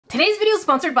Today's video is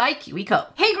sponsored by KiwiCo.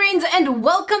 Hey Grains, and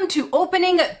welcome to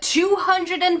opening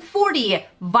 240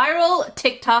 viral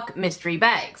TikTok mystery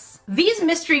bags. These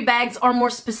mystery bags are more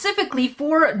specifically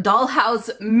for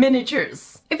dollhouse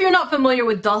miniatures. If you're not familiar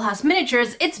with dollhouse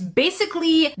miniatures, it's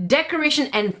basically decoration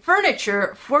and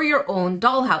furniture for your own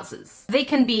dollhouses. They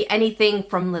can be anything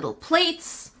from little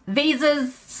plates,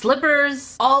 vases,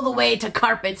 slippers, all the way to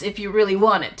carpets if you really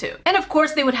wanted to. And of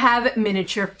course they would have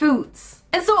miniature foods.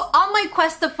 And so on my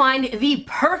quest to find the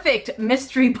perfect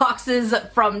mystery boxes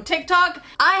from TikTok,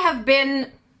 I have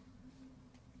been...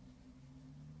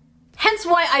 Hence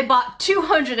why I bought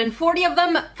 240 of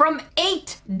them from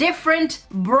 8 different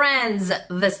brands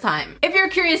this time. If you're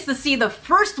curious to see the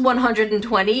first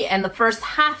 120 and the first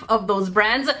half of those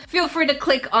brands, feel free to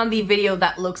click on the video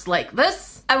that looks like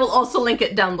this. I will also link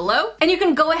it down below, and you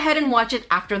can go ahead and watch it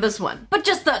after this one. But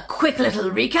just a quick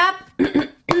little recap.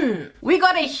 We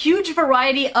got a huge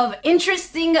variety of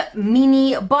interesting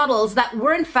mini bottles that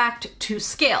were in fact to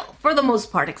scale, for the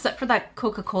most part, except for that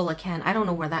Coca-Cola can. I don't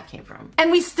know where that came from. And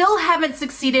we still haven't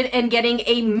succeeded in getting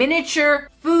a miniature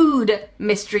food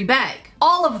mystery bag.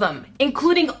 All of them,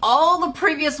 including all the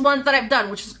previous ones that I've done,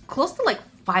 which is close to like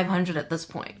 500 at this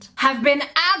point, have been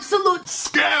absolute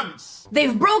scams!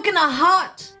 They've broken a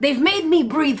heart! They've made me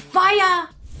breathe fire!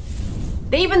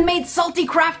 They even made Salty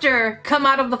Crafter come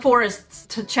out of the forests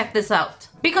to check this out.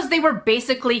 Because they were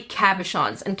basically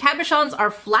cabochons, and cabochons are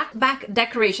flat back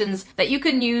decorations that you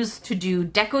can use to do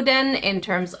decoden in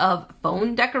terms of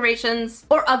phone decorations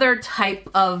or other type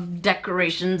of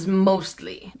decorations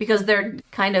mostly, because they're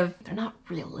not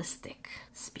realistic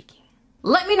speaking.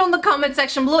 Let me know in the comment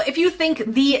section below if you think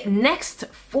the next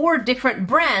 4 different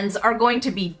brands are going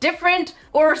to be different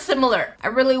or similar. I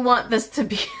really want this to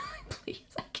be, please,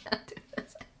 I can't do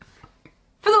this.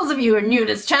 For those of you who are new to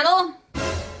this channel,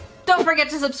 don't forget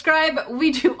to subscribe.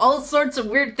 We do all sorts of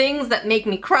weird things that make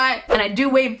me cry, and I do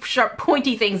wave sharp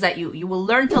pointy things at you. You will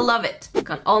learn to love it.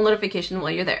 Click on all notifications while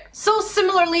you're there. So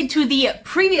similarly to the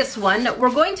previous one,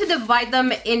 we're going to divide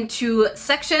them into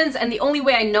sections, and the only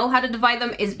way I know how to divide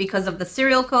them is because of the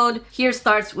serial code. Here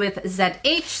starts with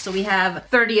ZH, so we have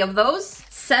 30 of those.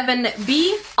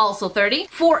 7B, also 30.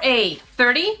 4A,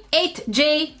 30.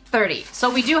 8J, 30. So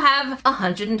we do have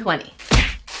 120.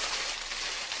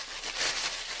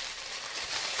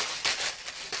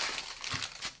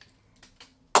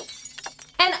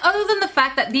 And other than the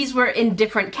fact that these were in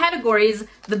different categories,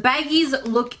 the baggies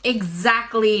look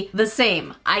exactly the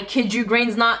same. I kid you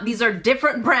grains not, these are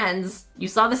different brands. You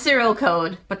saw the serial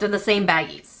code, but they're the same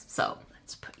baggies. So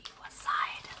let's put you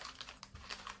aside.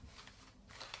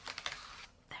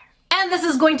 There. And this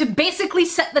is going to basically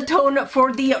set the tone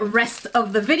for the rest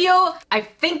of the video. I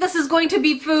think this is going to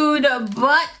be food,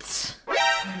 but...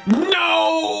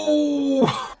 No!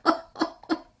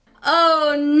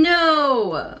 Oh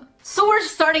no! So we're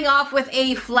starting off with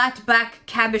a flat back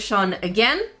cabochon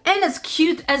again. And as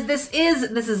cute as this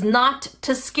is not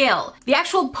to scale. The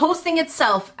actual posting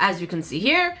itself, as you can see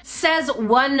here, says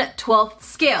 1/12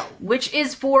 scale, which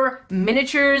is for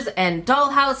miniatures and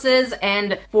dollhouses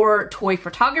and for toy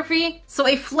photography. So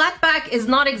a flat back is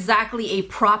not exactly a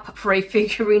prop for a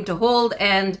figurine to hold,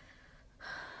 and...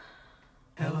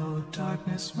 Hello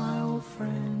darkness, my old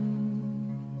friend.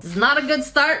 This is not a good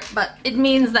start, but it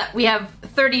means that we have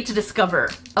 30 to discover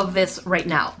of this right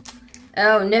now.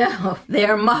 Oh no, they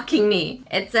are mocking me.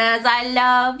 It says, I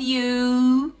love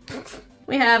you.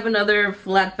 We have another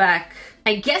flat back.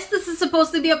 I guess this is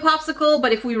supposed to be a popsicle,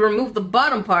 but if we remove the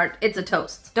bottom part, it's a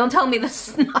toast. Don't tell me this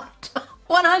is not.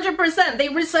 100%, they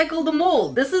recycled the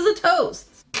mold. This is a toast.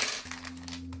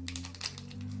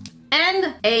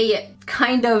 And a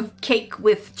kind of cake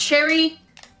with cherry.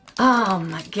 Oh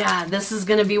my god, this is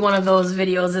gonna be one of those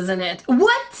videos, isn't it?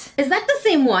 What? Is that the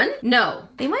same one? No,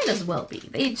 they might as well be.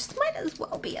 They just might as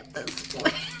well be at this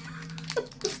point.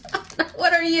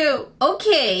 What are you?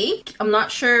 Okay, I'm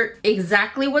not sure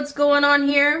exactly what's going on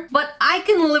here, but I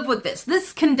can live with this.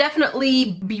 This can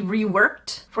definitely be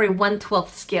reworked for a 1/12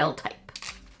 scale type.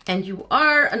 And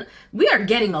we are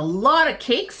getting a lot of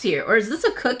cakes here. Or is this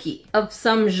a cookie of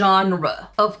some genre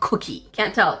of cookie?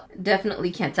 Can't tell.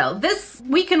 Definitely can't tell. This,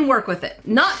 we can work with it.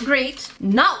 Not great.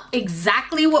 Not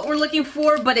exactly what we're looking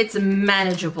for, but it's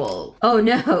manageable. Oh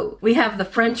no, we have the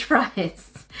French fries.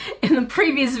 In the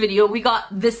previous video, we got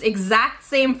this exact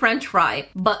same French fry,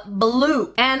 but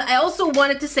blue. And I also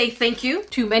wanted to say thank you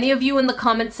to many of you in the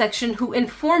comment section who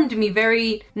informed me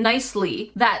very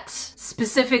nicely that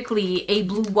specifically a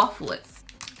blue waffle is.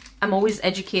 I'm always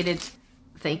educated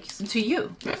thanks to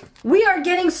you. We are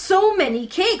getting so many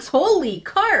cakes. Holy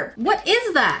carp. What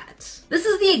is that? This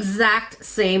is the exact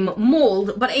same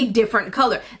mold, but a different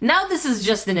color. Now this is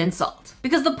just an insult.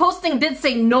 Because the posting did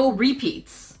say no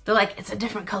repeats. They're like, it's a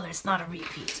different color, it's not a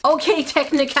repeat. Okay,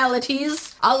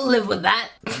 technicalities. I'll live with that.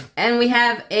 And we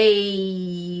have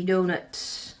a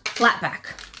donut. Flatback.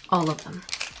 All of them.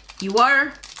 You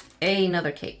are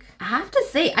another cake. I have to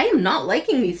say, I am not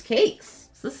liking these cakes.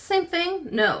 Is this the same thing?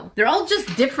 No. They're all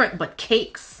just different, but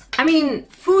cakes. I mean,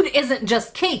 food isn't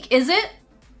just cake, is it?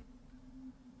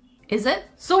 Is it?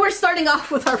 So we're starting off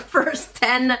with our first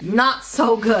 10 not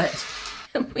so good.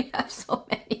 And we have so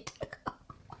many to go.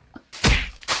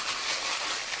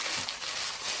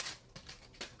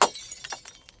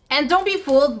 And don't be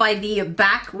fooled by the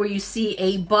back where you see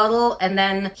a bottle and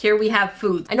then here we have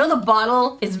food. I know the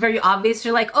bottle is very obvious.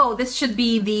 You're like, oh, this should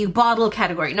be the bottle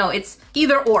category. No, it's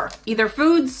either or. Either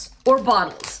foods or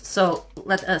bottles. So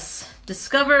let us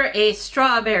discover a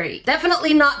strawberry.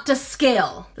 Definitely not to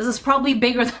scale. This is probably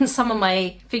bigger than some of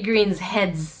my figurines'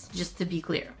 heads, just to be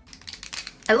clear.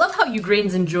 I love how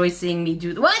Ugrains enjoy seeing me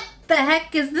do what the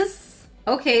heck is this?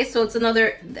 Okay, so it's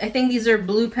another, I think these are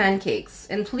blue pancakes.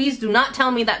 And please do not tell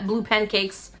me that blue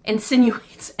pancakes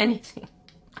insinuates anything.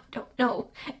 I don't know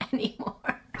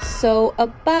anymore. So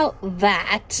about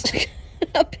that,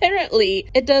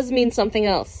 apparently it does mean something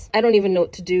else. I don't even know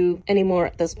what to do anymore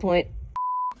at this point.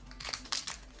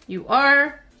 You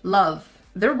are love.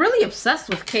 They're really obsessed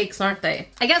with cakes, aren't they?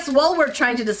 I guess while we're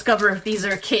trying to discover if these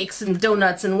are cakes and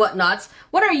donuts and whatnots,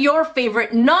 what are your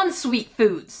favorite non-sweet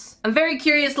foods? I'm very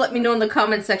curious, let me know in the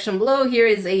comment section below. Here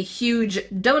is a huge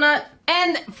donut.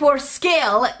 And for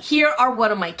scale, here are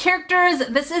one of my characters.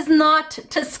 This is not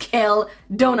to scale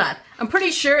donut. I'm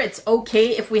pretty sure it's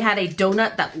okay if we had a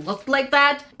donut that looked like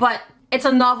that, but it's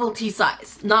a novelty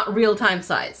size, not real-time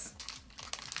size.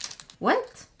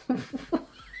 What?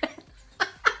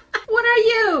 What are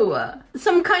you?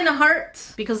 Some kind of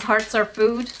heart? Because hearts are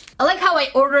food. I like how I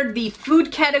ordered the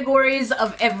food categories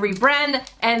of every brand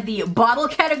and the bottle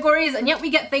categories, and yet we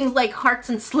get things like hearts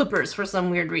and slippers for some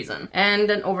weird reason.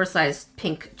 And an oversized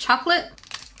pink chocolate.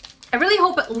 I really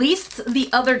hope at least the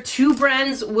other two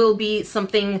brands will be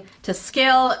something to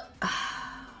scale.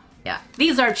 Yeah,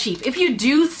 these are cheap. If you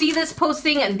do see this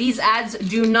posting and these ads,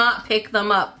 do not pick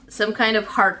them up. Some kind of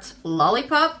heart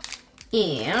lollipop.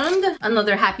 And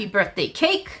another happy birthday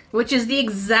cake, which is the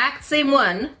exact same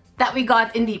one that we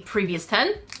got in the previous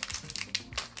 10.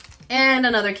 And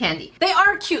another candy. They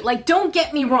are cute, like don't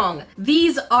get me wrong,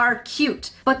 these are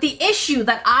cute. But the issue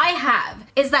that I have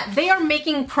is that they are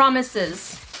making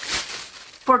promises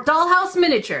for Dollhouse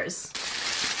Miniatures.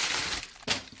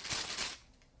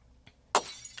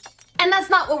 And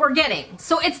that's not what we're getting.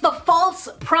 So it's the false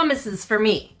promises for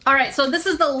me. All right, so this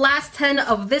is the last 10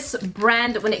 of this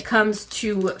brand when it comes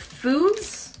to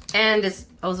foods. And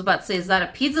I was about to say, is that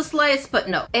a pizza slice? But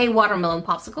no, a watermelon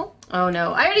popsicle. Oh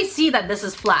no, I already see that this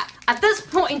is flat. At this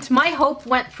point, my hope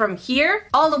went from here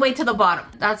all the way to the bottom.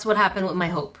 That's what happened with my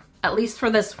hope, at least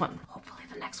for this one. Hopefully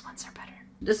the next ones are better.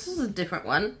 This is a different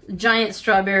one. Giant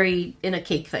strawberry in a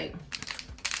cake thing.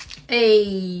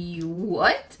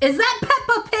 What? Is that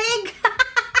Peppa Pig?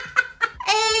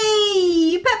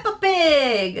 Hey, Peppa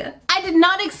Pig! I did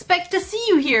not expect to see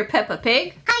you here, Peppa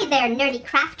Pig. Hi there, nerdy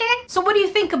crafter. So what do you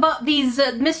think about these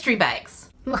mystery bags?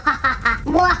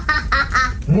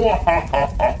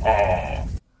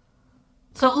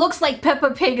 So it looks like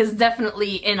Peppa Pig is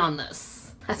definitely in on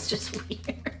this. That's just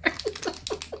weird.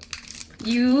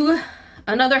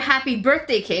 Another happy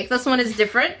birthday cake. This one is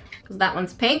different, because that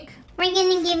one's pink. We're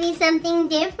gonna give you something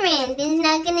different. It's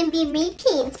not gonna be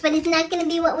repeats, but it's not gonna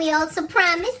be what we also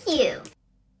promised you.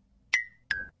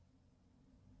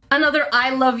 Another I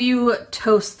love you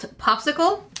toast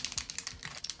popsicle.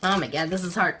 Oh my god, this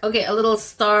is hard. Okay, a little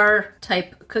star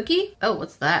type cookie. Oh,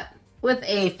 what's that? With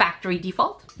a factory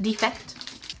defect.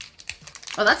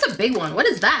 Oh, that's a big one. What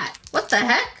is that? What the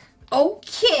heck?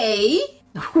 Okay.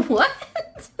 What?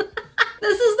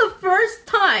 This is the first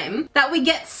time that we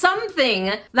get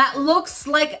something that looks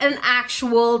like an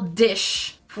actual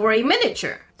dish for a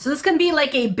miniature. So this can be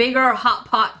like a bigger hot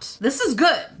pot. This is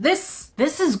good. This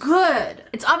is good.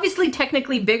 It's obviously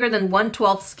technically bigger than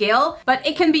 1/12 scale, but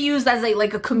it can be used as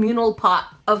a communal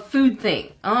pot of food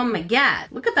thing. Oh my god,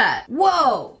 look at that.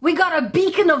 Whoa, we got a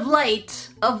beacon of light,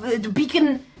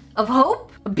 beacon of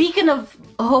hope? A beacon of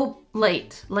hope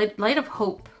light of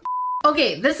hope.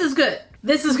 Okay, this is good.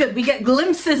 This is good. We get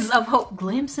glimpses of hope.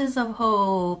 Glimpses of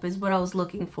hope is what I was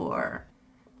looking for.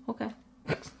 Okay.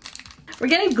 We're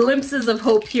getting glimpses of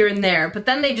hope here and there, but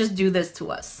then they just do this to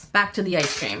us. Back to the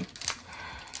ice cream.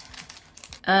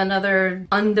 Another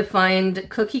undefined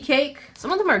cookie cake.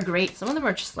 Some of them are great. Some of them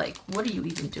are just like, what are you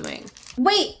even doing?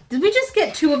 Wait, did we just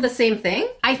get 2 of the same thing?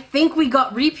 I think we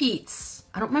got repeats.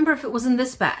 I don't remember if it was in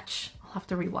this batch. I'll have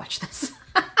to rewatch this.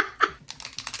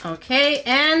 Okay,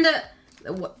 and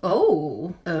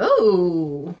oh,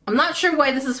 I'm not sure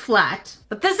why this is flat,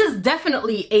 but this is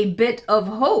definitely a bit of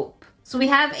hope. So we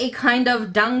have a kind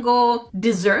of dango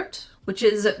dessert, which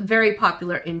is very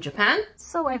popular in Japan.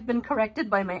 So I've been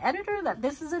corrected by my editor that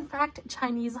this is in fact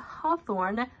Chinese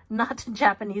hawthorn, not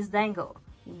Japanese dango.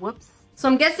 Whoops. So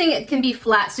I'm guessing it can be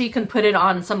flat so you can put it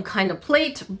on some kind of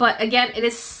plate, but again, it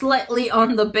is slightly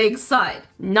on the big side,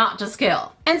 not to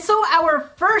scale. And so our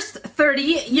first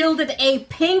 30 yielded a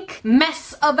pink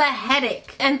mess of a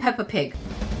headache and Peppa Pig.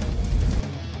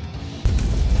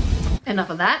 Enough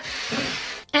of that.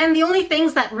 And the only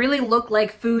things that really look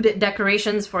like food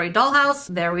decorations for a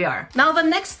dollhouse, there we are. Now the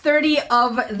next 30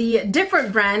 of the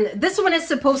different brand, this one is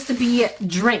supposed to be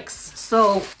drinks,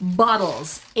 so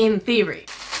bottles in theory.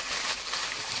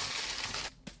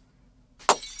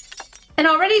 And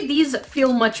already these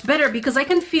feel much better because I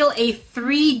can feel a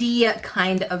 3D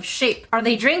kind of shape. Are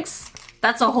they drinks?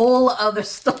 That's a whole other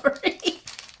story.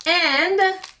 And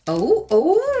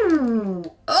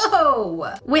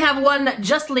we have one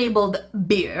just labeled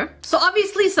beer. So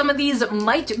obviously some of these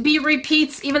might be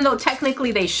repeats, even though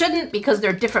technically they shouldn't because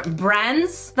they're different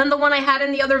brands than the one I had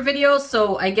in the other video.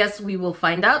 So I guess we will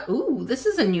find out. Ooh, this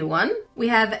is a new one. We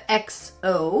have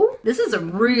XO. This is a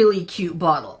really cute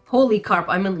bottle. Holy carp,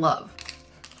 I'm in love.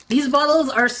 These bottles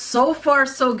are so far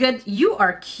so good. You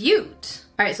are cute.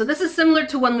 All right, so this is similar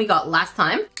to one we got last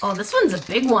time. Oh, this one's a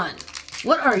big one.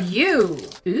 What are you?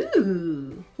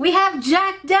 Ooh. We have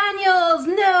Jack Daniels.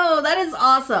 No, that is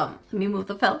awesome. Let me move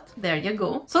the felt. There you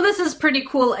go. So this is pretty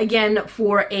cool again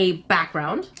for a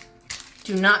background.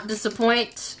 Do not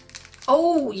disappoint.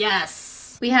 Oh,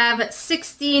 yes. We have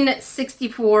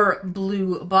 1664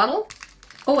 blue bottle.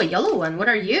 Oh, a yellow one. What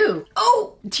are you?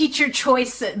 Oh, teacher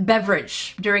choice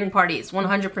beverage during parties,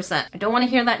 100%. I don't want to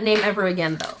hear that name ever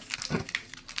again though.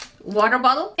 Water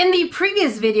bottle. In the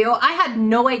previous video, I had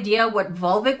no idea what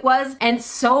Volvic was, and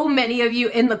so many of you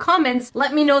in the comments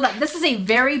let me know that this is a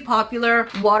very popular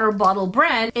water bottle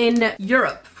brand in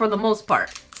Europe for the most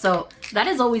part. So that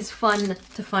is always fun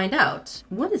to find out.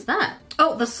 What is that?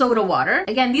 Oh, the soda water.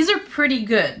 Again, these are pretty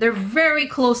good. They're very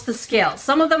close to scale.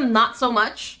 Some of them not so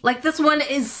much. Like this one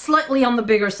is slightly on the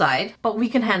bigger side, but we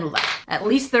can handle that. At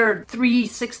least they're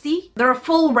 360. They're a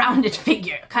full rounded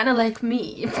figure, kind of like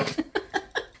me.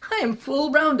 I am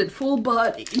full-rounded,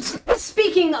 full-bodied.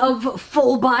 Speaking of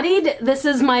full-bodied, this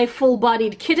is my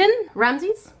full-bodied kitten,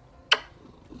 Ramses.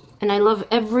 And I love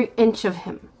every inch of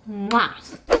him. Mwah.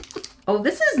 Oh,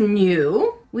 this is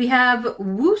new. We have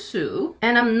Wusu,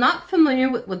 and I'm not familiar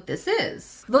with what this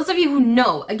is. For those of you who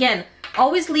know, again,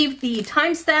 always leave the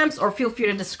timestamps or feel free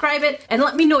to describe it and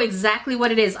let me know exactly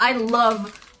what it is. I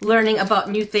love learning about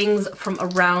new things from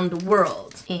around the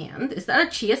world. And is that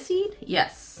a chia seed?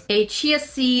 Yes. A chia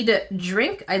seed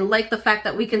drink. I like the fact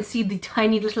that we can see the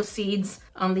tiny little seeds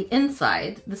on the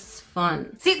inside. This is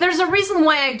fun. See, there's a reason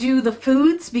why I do the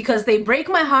foods, because they break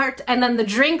my heart, and then the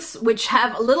drinks, which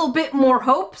have a little bit more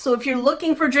hope. So if you're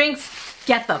looking for drinks,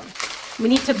 get them. We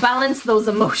need to balance those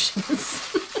emotions.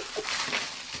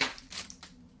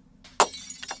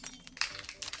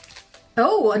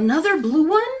 Oh, another blue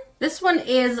one? This one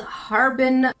is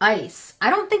Harbin Ice. I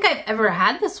don't think I've ever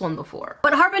had this one before,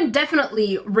 but Harbin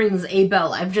definitely rings a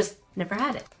bell. I've just never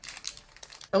had it.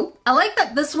 Oh, I like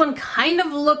that this one kind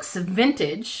of looks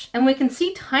vintage, and we can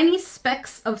see tiny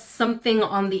specks of something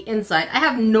on the inside. I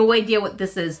have no idea what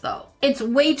this is though. It's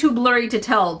way too blurry to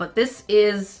tell, but this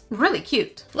is really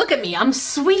cute. Look at me, I'm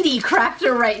Sweetie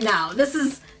Crafter right now. This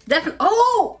is definitely,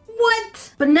 oh!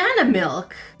 What? Banana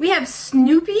milk? We have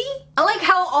Snoopy? I like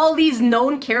how all these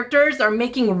known characters are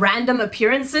making random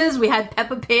appearances. We had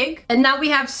Peppa Pig, and now we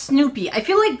have Snoopy. I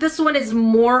feel like this one is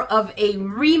more of a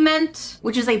Rement,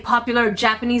 which is a popular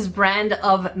Japanese brand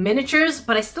of miniatures,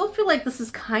 but I still feel like this is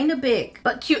kind of big,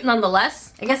 but cute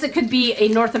nonetheless. I guess it could be a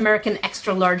North American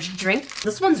extra large drink.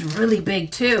 This one's really big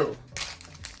too.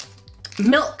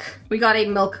 Milk. We got a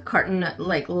milk carton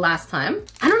like last time.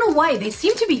 I don't know why, they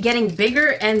seem to be getting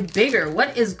bigger and bigger.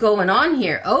 What is going on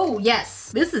here? Oh yes,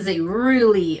 this is a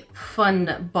really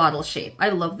fun bottle shape. I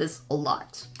love this a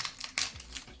lot.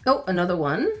 Oh, another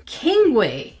one.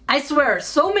 Kingway. I swear,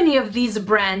 so many of these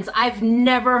brands I've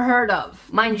never heard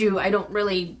of. Mind you, I don't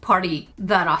really party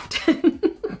that often.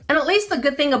 And at least the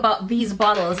good thing about these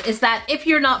bottles is that if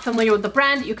you're not familiar with the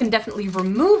brand, you can definitely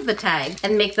remove the tag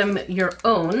and make them your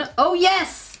own. Oh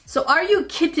yes! So Are You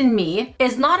Kidding Me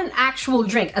is not an actual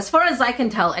drink as far as I can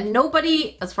tell, and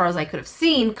nobody, as far as I could have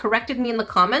seen, corrected me in the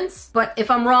comments. But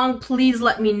if I'm wrong, please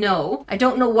let me know. I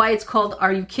don't know why it's called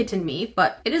Are You Kidding Me,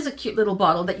 but it is a cute little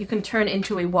bottle that you can turn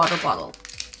into a water bottle.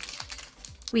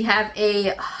 We have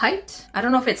a height. I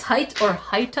don't know if it's height or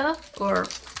Haita or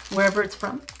wherever it's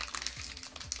from.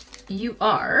 You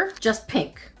are just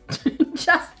pink.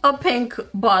 Just a pink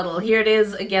bottle. Here it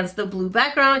is against the blue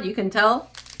background. You can tell.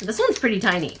 This one's pretty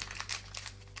tiny.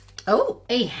 Oh,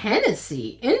 a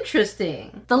Hennessy.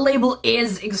 Interesting. The label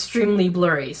is extremely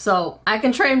blurry, so I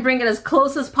can try and bring it as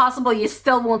close as possible. You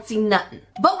still won't see nothing.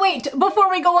 But wait, before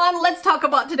we go on, let's talk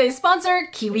about today's sponsor,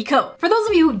 KiwiCo. For those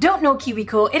of you who don't know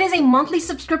KiwiCo, it is a monthly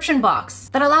subscription box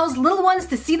that allows little ones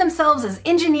to see themselves as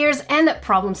engineers and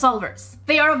problem solvers.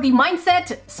 They are of the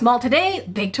mindset, small today,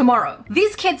 big tomorrow.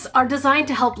 These kits are designed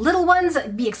to help little ones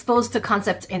be exposed to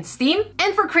concepts in STEAM,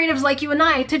 and for creatives like you and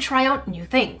I to try out new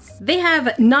things. They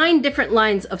have 9 different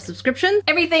lines of subscription,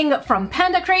 everything from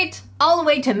Panda Crate all the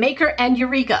way to Maker and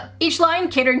Eureka, each line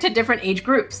catering to different age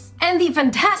groups. And the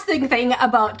fantastic thing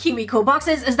about KiwiCo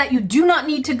boxes is that you do not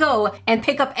need to go and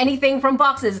pick up anything from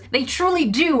boxes. They truly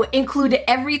do include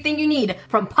everything you need,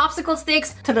 from popsicle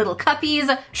sticks to little cuppies,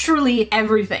 truly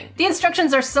everything. The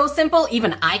instructions are so simple,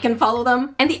 even I can follow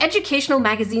them. And the educational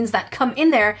magazines that come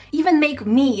in there even make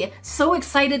me so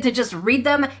excited to just read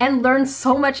them and learn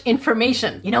so much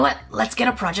information. You know what? Let's get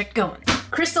a project going.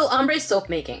 Crystal Ombre soap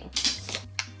making.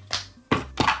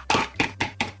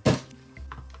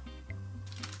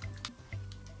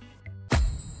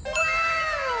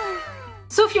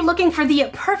 So if you're looking for the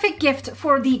perfect gift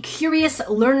for the curious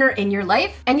learner in your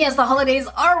life, and yes, the holidays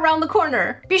are around the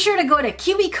corner, be sure to go to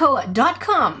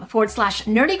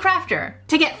kiwico.com/nerdycrafter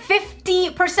to get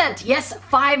 50%, yes,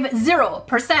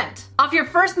 50% off your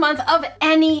first month of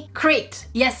any crate.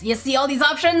 Yes, you see all these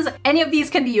options? Any of these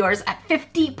can be yours at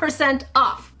 50%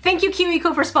 off. Thank you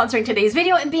KiwiCo for sponsoring today's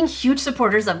video and being huge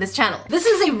supporters of this channel. This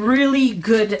is a really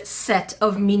good set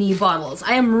of mini bottles.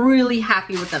 I am really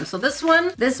happy with them. So this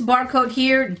one, this barcode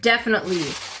here, definitely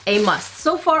a must.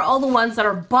 So far, all the ones that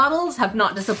are bottles have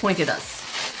not disappointed us.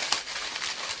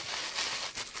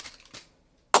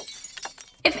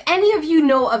 If any of you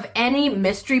know of any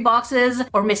mystery boxes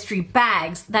or mystery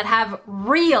bags that have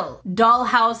real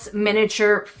dollhouse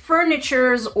miniature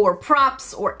furnitures or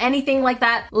props or anything like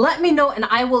that, let me know and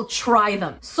I will try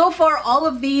them. So far, all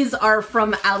of these are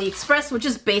from AliExpress, which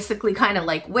is basically kind of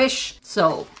like Wish,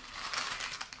 so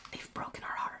they've broken our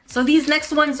heart. So these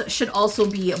next ones should also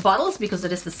be bottles because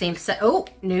it is the same set. Oh,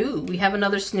 no, we have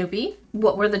another Snoopy.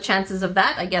 What were the chances of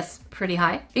that? I guess pretty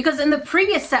high. Because in the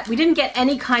previous set, we didn't get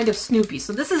any kind of Snoopy.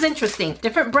 So this is interesting.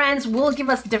 Different brands will give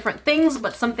us different things,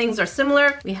 but some things are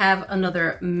similar. We have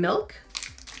another milk.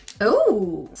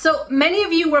 Oh, so many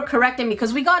of you were correcting me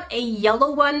because we got a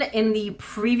yellow one in the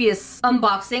previous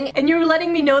unboxing and you were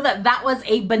letting me know that that was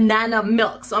a banana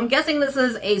milk. So I'm guessing this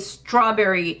is a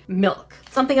strawberry milk.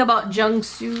 Something about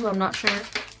Jiangsu, I'm not sure.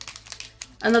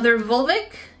 Another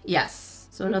Volvic, yes.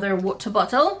 So another water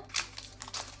bottle.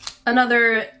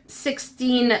 Another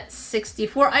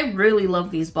 1664. I really love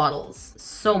these bottles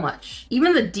so much.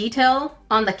 Even the detail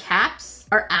on the caps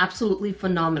are absolutely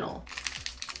phenomenal.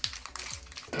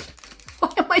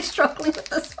 Why am I struggling with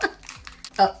this one?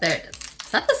 Oh, there it is.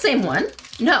 Is that the same one?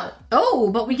 No.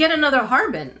 Oh, but we get another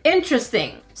Harbin.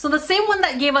 Interesting. So the same one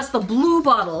that gave us the blue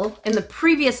bottle in the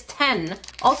previous 10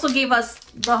 also gave us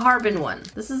the Harbin one.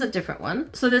 This is a different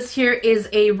one. So this here is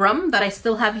a rum that I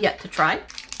still have yet to try.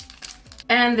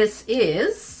 And this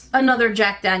is another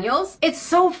Jack Daniels. It's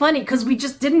so funny because we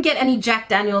just didn't get any Jack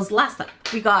Daniels last time.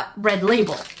 We got Red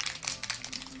Label.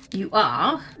 You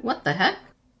are? What the heck?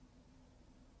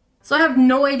 So I have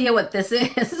no idea what this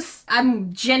is.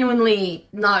 I'm genuinely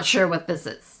not sure what this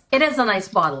is. It is a nice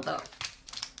bottle though.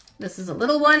 This is a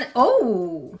little one.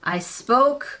 Oh, I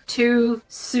spoke too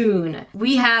soon.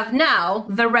 We have now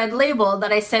the Red Label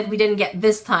that I said we didn't get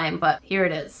this time, but here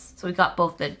it is. So we got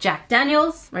both the Jack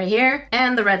Daniels right here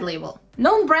and the Red Label.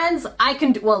 Known brands I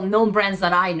can do, well, known brands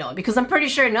that I know, because I'm pretty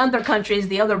sure in other countries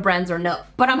the other brands are no,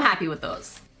 but I'm happy with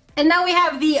those. And now we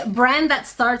have the brand that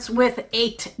starts with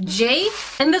 8J.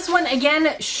 And this one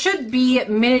again should be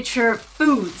miniature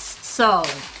foods. So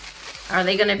are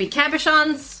they gonna be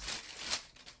cabochons?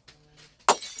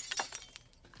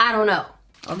 I don't know.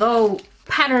 Although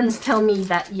patterns tell me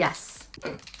that yes.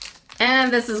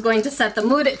 And this is going to set the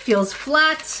mood. It feels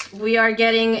flat. We are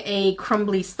getting a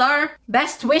crumbly star.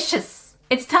 Best wishes.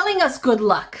 It's telling us good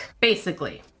luck,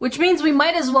 basically. Which means we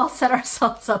might as well set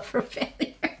ourselves up for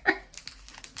failure.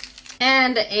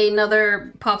 And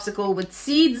another popsicle with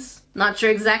seeds. Not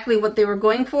sure exactly what they were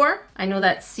going for. I know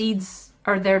that seeds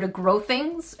are there to grow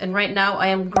things, and right now I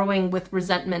am growing with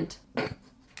resentment.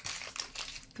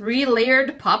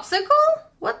 3-layered popsicle?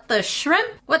 What the shrimp?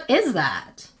 What is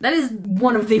that? That is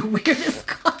one of the weirdest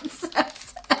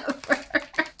concepts ever.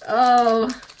 Oh,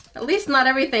 at least not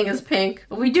everything is pink.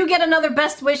 But we do get another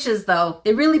best wishes though.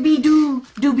 They really do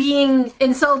being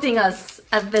insulting us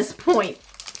at this point.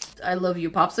 I love you,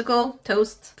 popsicle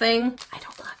toast thing. I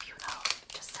don't love you though,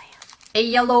 just saying. A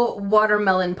yellow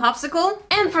watermelon popsicle.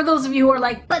 And for those of you who are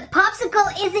like, But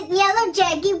popsicle isn't yellow,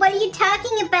 Jackie. What are you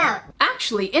talking about?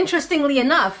 actually, interestingly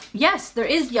enough, yes, there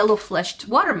is yellow fleshed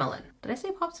watermelon. Did I say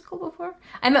popsicle before?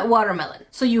 I meant watermelon.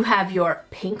 So you have your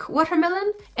pink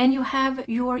watermelon and you have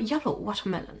your yellow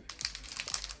watermelon.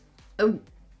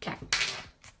 Okay.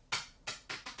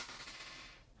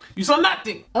 You saw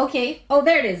nothing! Okay. Oh,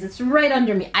 there it is. It's right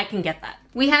under me. I can get that.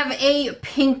 We have a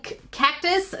pink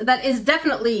cactus that is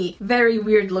definitely very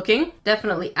weird looking.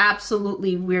 Definitely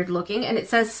absolutely weird looking. And it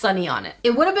says Sunny on it.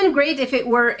 It would have been great if it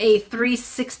were a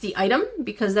 360 item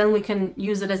because then we can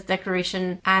use it as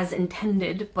decoration as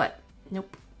intended. But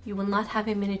nope. You will not have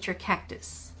a miniature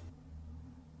cactus.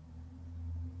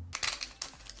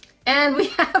 And we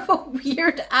have a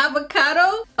weird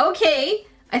avocado. Okay.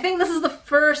 I think this is the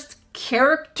first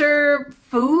character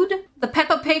food. The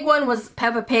Peppa Pig one was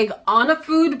Peppa Pig on a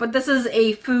food, but this is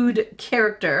a food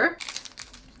character.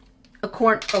 A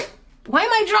corn. Oh, why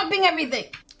am I dropping everything?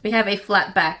 We have a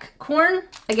flatback corn.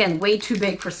 Again, way too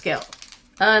big for scale.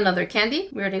 Another candy.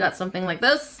 We already got something like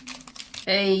this.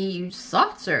 A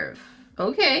soft serve.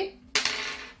 Okay.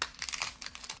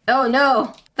 Oh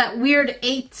no, that weird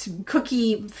 8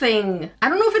 cookie thing. I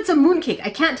don't know if it's a mooncake. I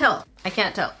can't tell. I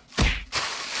can't tell.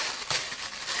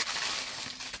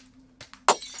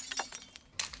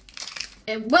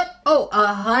 What? Oh, a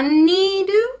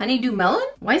honeydew? Honeydew melon?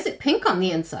 Why is it pink on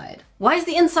the inside? Why is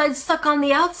the inside stuck on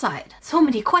the outside? So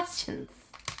many questions.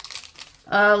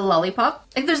 A lollipop.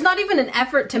 Like, there's not even an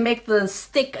effort to make the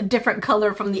stick a different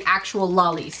color from the actual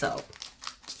lolly, so.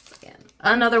 Again,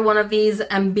 another one of these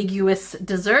ambiguous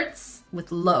desserts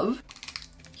with love.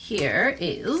 Here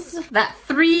is that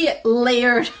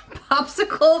 3-layered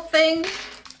popsicle thing.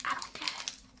 I don't get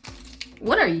it.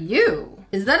 What are you?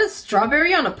 Is that a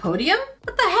strawberry on a podium?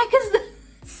 What the heck is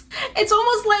this? It's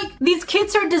almost like these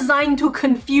kits are designed to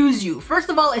confuse you. First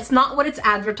of all, it's not what it's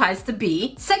advertised to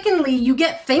be. Secondly, you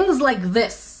get things like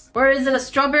this. Or is it a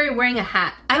strawberry wearing a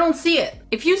hat? I don't see it.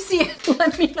 If you see it,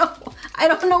 let me know. I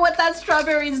don't know what that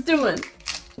strawberry is doing.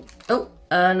 Oh,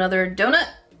 another donut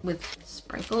with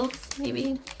sprinkles,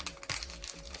 maybe?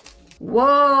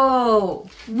 Whoa!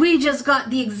 We just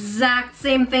got the exact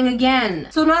same thing again.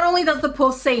 So not only does the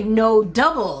post say no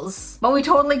doubles, but we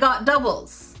totally got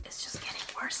doubles. It's just getting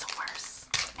worse and worse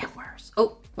and worse.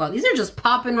 Oh, well, these are just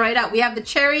popping right out. We have the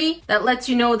cherry that lets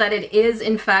you know that it is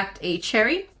in fact a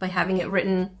cherry by having it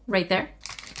written right there.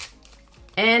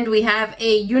 And we have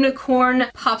a unicorn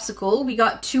popsicle. We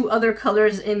got 2 other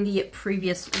colors in the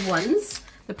previous ones,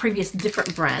 the previous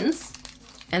different brands.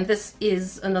 And this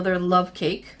is another love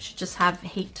cake. Should just have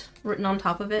hate written on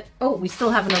top of it. Oh, we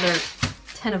still have another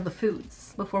 10 of the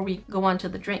foods before we go on to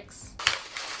the drinks.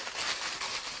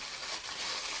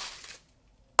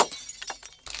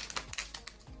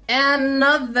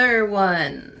 Another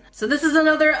one. So this is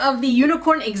another of the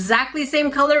unicorn, exactly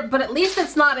same color, but at least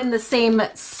it's not in the same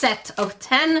set of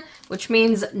 10, which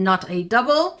means not a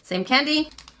double. Same candy.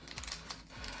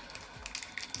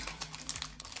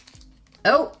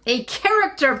 Oh, a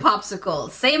character popsicle.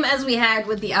 Same as we had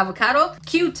with the avocado.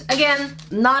 Cute. Again,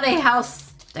 not a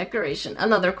house decoration.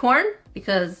 Another corn,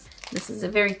 because this is a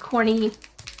very corny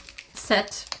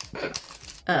set.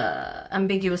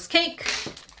 Ambiguous cake.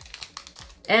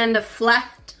 And a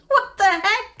flat... What the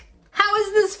heck? How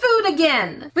is this food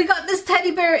again? We got this teddy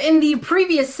bear in the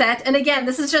previous set, and again,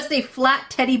 this is just a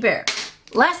flat teddy bear.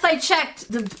 Last I checked,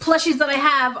 the plushies that I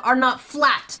have are not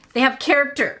flat. They have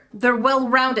character. They're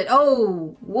well-rounded.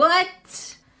 Oh,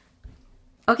 what?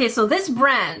 Okay, so this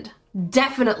brand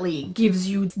definitely gives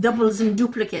you doubles and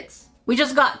duplicates. We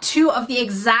just got 2 of the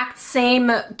exact same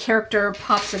character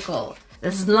popsicle.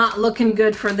 This is not looking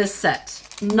good for this set.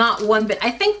 Not one bit. I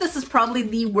think this is probably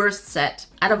the worst set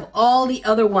out of all the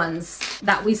other ones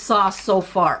that we saw so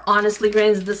far. Honestly,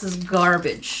 Grains, this is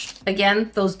garbage. Again,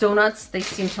 those donuts, they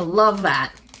seem to love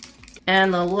that.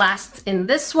 And the last in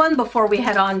this one before we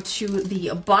head on to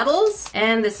the bottles.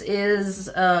 And this is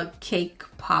a cake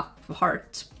pop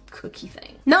heart cookie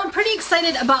thing. Now I'm pretty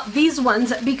excited about these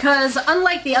ones because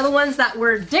unlike the other ones that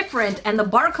were different and the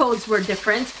barcodes were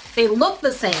different, they look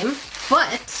the same.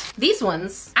 But these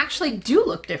ones actually do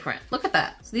look different. Look at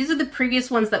that. So these are the previous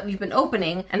ones that we've been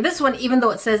opening. And this one, even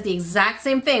though it says the exact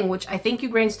same thing, which I think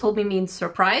Ugrains told me means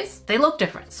surprise, they look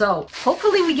different. So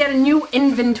hopefully we get a new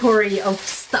inventory of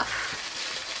stuff.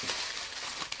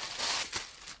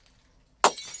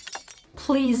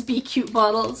 Please be cute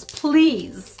bottles,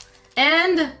 please.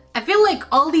 And I feel like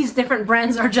all these different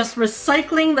brands are just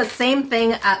recycling the same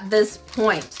thing at this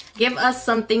point. Give us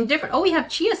something different. Oh, we have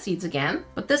chia seeds again,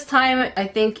 but this time I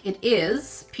think it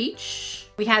is peach.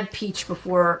 We had peach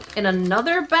before in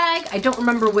another bag. I don't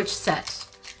remember which set.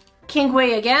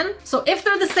 Kingway again. So if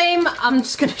they're the same, I'm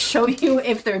just gonna show you.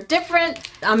 If they're different,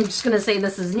 I'm just gonna say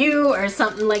this is new or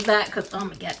something like that, because oh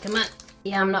my god, come on.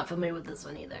 Yeah, I'm not familiar with this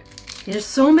one either. There's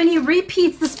so many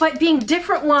repeats despite being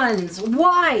different ones.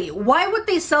 Why? Why would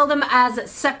they sell them as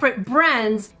separate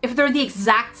brands if they're the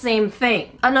exact same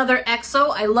thing? Another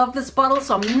EXO. I love this bottle,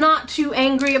 so I'm not too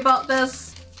angry about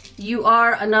this. You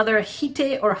are another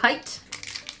Hite or Height.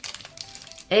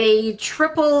 A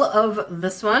triple of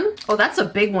this one. Oh, that's a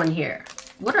big one here.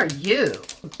 What are you?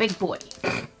 Big boy.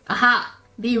 Aha.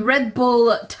 The Red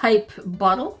Bull type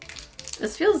bottle.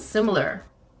 This feels similar.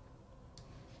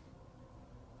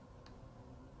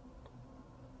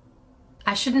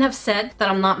 I shouldn't have said that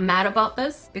I'm not mad about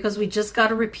this because we just got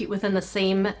to repeat within the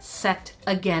same set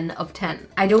again of 10.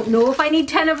 I don't know if I need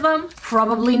 10 of them.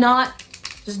 Probably not.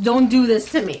 Just don't do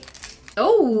this to me.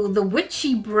 Oh, the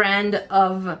Witchy brand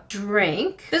of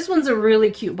drink. This one's a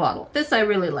really cute bottle. This I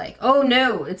really like. Oh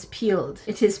no, it's peeled.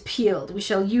 It is peeled. We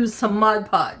shall use some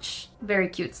Mod Podge. Very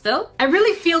cute still. I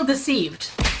really feel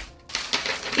deceived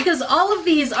because all of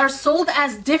these are sold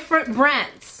as different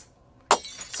brands.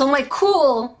 So I'm like,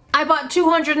 cool. I bought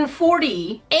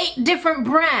 240, 8 different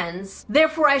brands,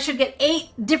 therefore I should get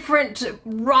 8 different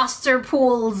roster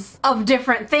pools of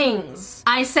different things.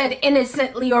 I said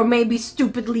innocently or maybe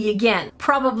stupidly again.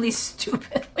 Probably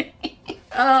stupidly.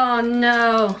 Oh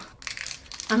no.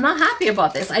 I'm not happy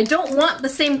about this. I don't want the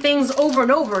same things over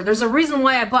and over. There's a reason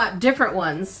why I bought different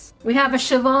ones. We have a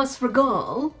Chivas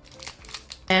Regal.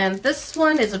 And this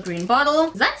one is a green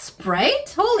bottle. Is that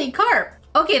Sprite? Holy carp.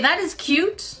 Okay, that is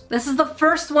cute. This is the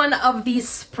first one of the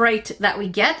Sprite that we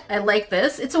get. I like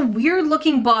this. It's a weird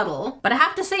looking bottle, but I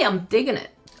have to say I'm digging it.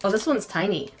 Oh, this one's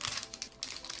tiny.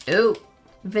 Oh,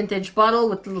 vintage bottle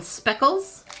with little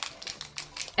speckles.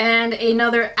 And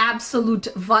another Absolute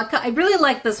Vodka. I really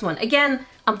like this one. Again,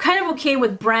 I'm kind of okay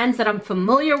with brands that I'm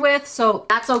familiar with, so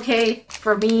that's okay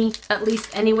for me, at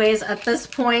least anyways, at this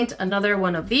point. Another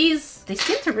one of these. They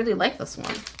seem to really like this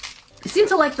one. They seem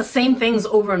to like the same things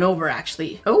over and over,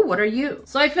 actually. Oh, what are you?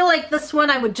 So I feel like this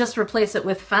one I would just replace it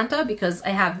with Fanta because I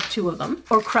have 2 of them.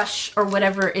 Or Crush, or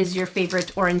whatever is your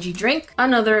favorite orangey drink.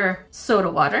 Another soda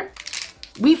water.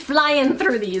 We flying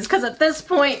through these because at this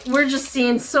point we're just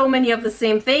seeing so many of the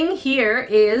same thing. Here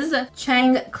is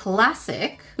Chang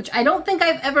Classic, which I don't think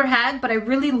I've ever had, but I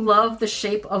really love the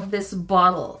shape of this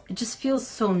bottle. It just feels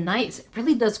so nice. It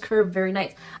really does curve very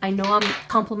nice. I know I'm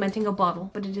complimenting a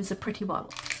bottle, but it is a pretty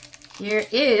bottle. Here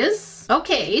is,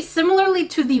 okay, similarly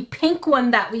to the pink one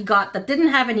that we got that didn't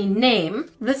have any name,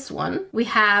 this one, we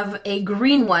have a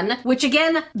green one, which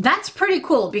again, that's pretty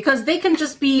cool because they can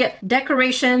just be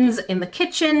decorations in the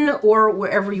kitchen or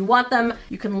wherever you want them.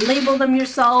 You can label them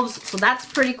yourselves, so that's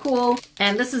pretty cool.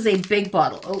 And this is a big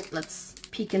bottle. Oh, let's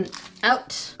peek it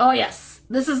out. Oh yes,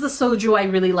 this is the soju I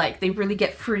really like. They really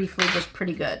get fruity flavors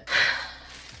pretty good.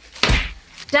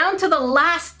 Down to the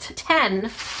last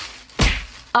 10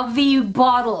 of the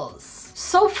bottles.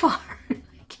 So far,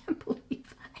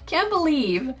 I can't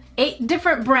believe 8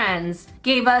 different brands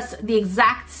gave us the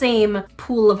exact same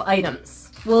pool of items.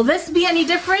 Will this be any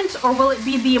different or will it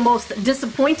be the most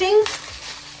disappointing?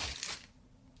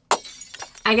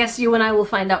 I guess you and I will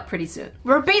find out pretty soon.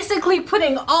 We're basically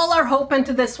putting all our hope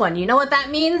into this one. You know what that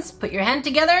means? Put your hand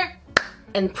together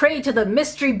and pray to the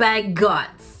mystery bag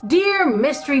gods. Dear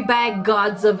mystery bag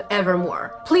gods of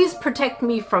Evermore, please protect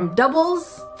me from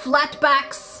doubles,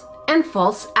 flatbacks, and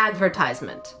false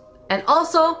advertisement. And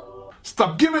also,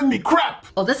 Stop giving me crap!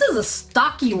 Oh, this is a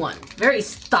stocky one. Very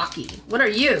stocky. What are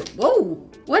you? Whoa,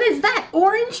 what is that?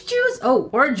 Orange juice? Oh,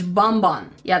 orange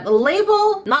bonbon. Yeah, the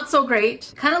label, not so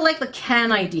great. Kind of like the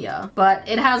can idea, but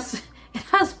it has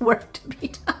work to be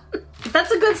done. But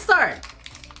that's a good start.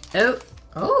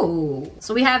 Oh,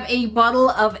 so we have a bottle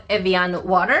of Evian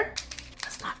water.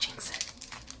 Let's not jinx it.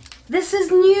 This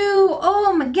is new.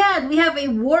 Oh my god, we have a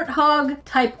warthog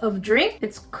type of drink.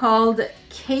 It's called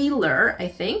Kaler, I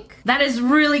think. That is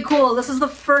really cool. This is the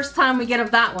first time we get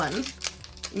of that one.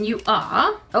 You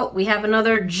are. Oh, we have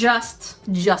another just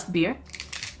beer.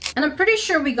 And I'm pretty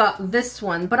sure we got this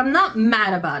one, but I'm not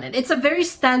mad about it. It's a very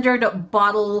standard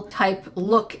bottle type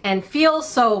look and feel,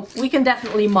 so we can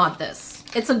definitely mod this.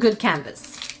 It's a good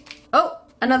canvas. Oh,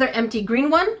 another empty green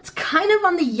one. It's kind of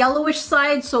on the yellowish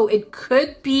side, so it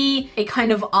could be a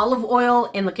kind of olive oil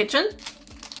in the kitchen.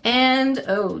 And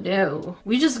oh no,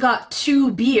 we just got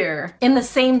 2 beer in the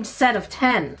same set of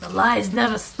 10. The lies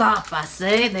never stop, I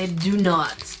say. They do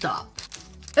not stop.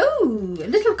 Ooh, a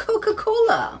little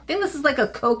Coca-Cola. I think this is like a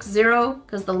Coke Zero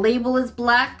because the label is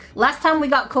black. Last time we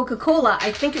got Coca-Cola,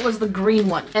 I think it was the green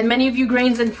one. And many of you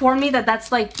grains informed me that that's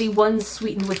like the one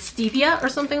sweetened with stevia or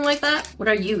something like that. What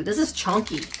are you? This is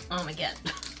chunky. Oh my god.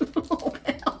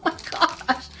 Oh my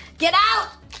gosh. Get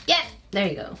out! Get! There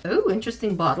you go. Ooh,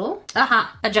 interesting bottle.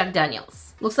 Aha, a Jack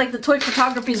Daniels. Looks like the toy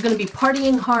photography is gonna be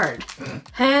partying hard.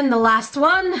 And the last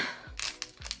one.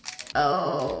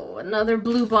 Oh, another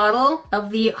blue bottle of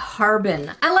the Harbin.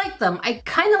 I like them. I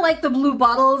kind of like the blue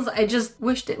bottles. I just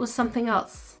wished it was something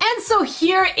else. And so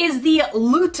here is the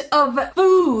loot of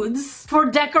foods for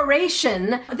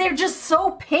decoration. They're just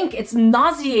so pink. It's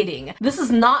nauseating. This is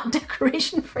not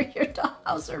decoration for your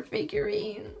dollhouse or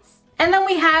figurines. And then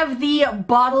we have the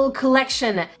bottle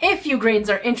collection. If you grains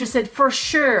are interested, for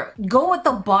sure, go with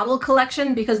the bottle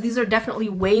collection because these are definitely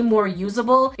way more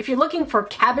usable. If you're looking for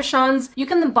cabochons, you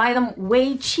can buy them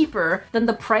way cheaper than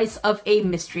the price of a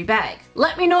mystery bag.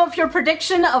 Let me know if your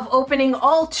prediction of opening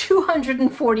all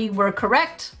 240 were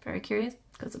correct. Very curious.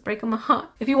 Because of breaking my heart.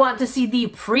 If you want to see the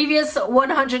previous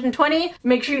 120,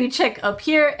 make sure you check up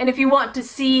here. And if you want to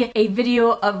see a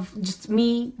video of just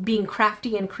me being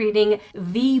crafty and creating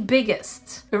the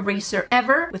biggest eraser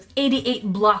ever with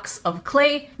 88 blocks of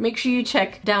clay, make sure you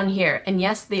check down here. And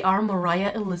yes, they are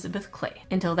Mariah Elizabeth clay.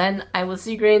 Until then, I will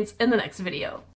see you grains in the next video.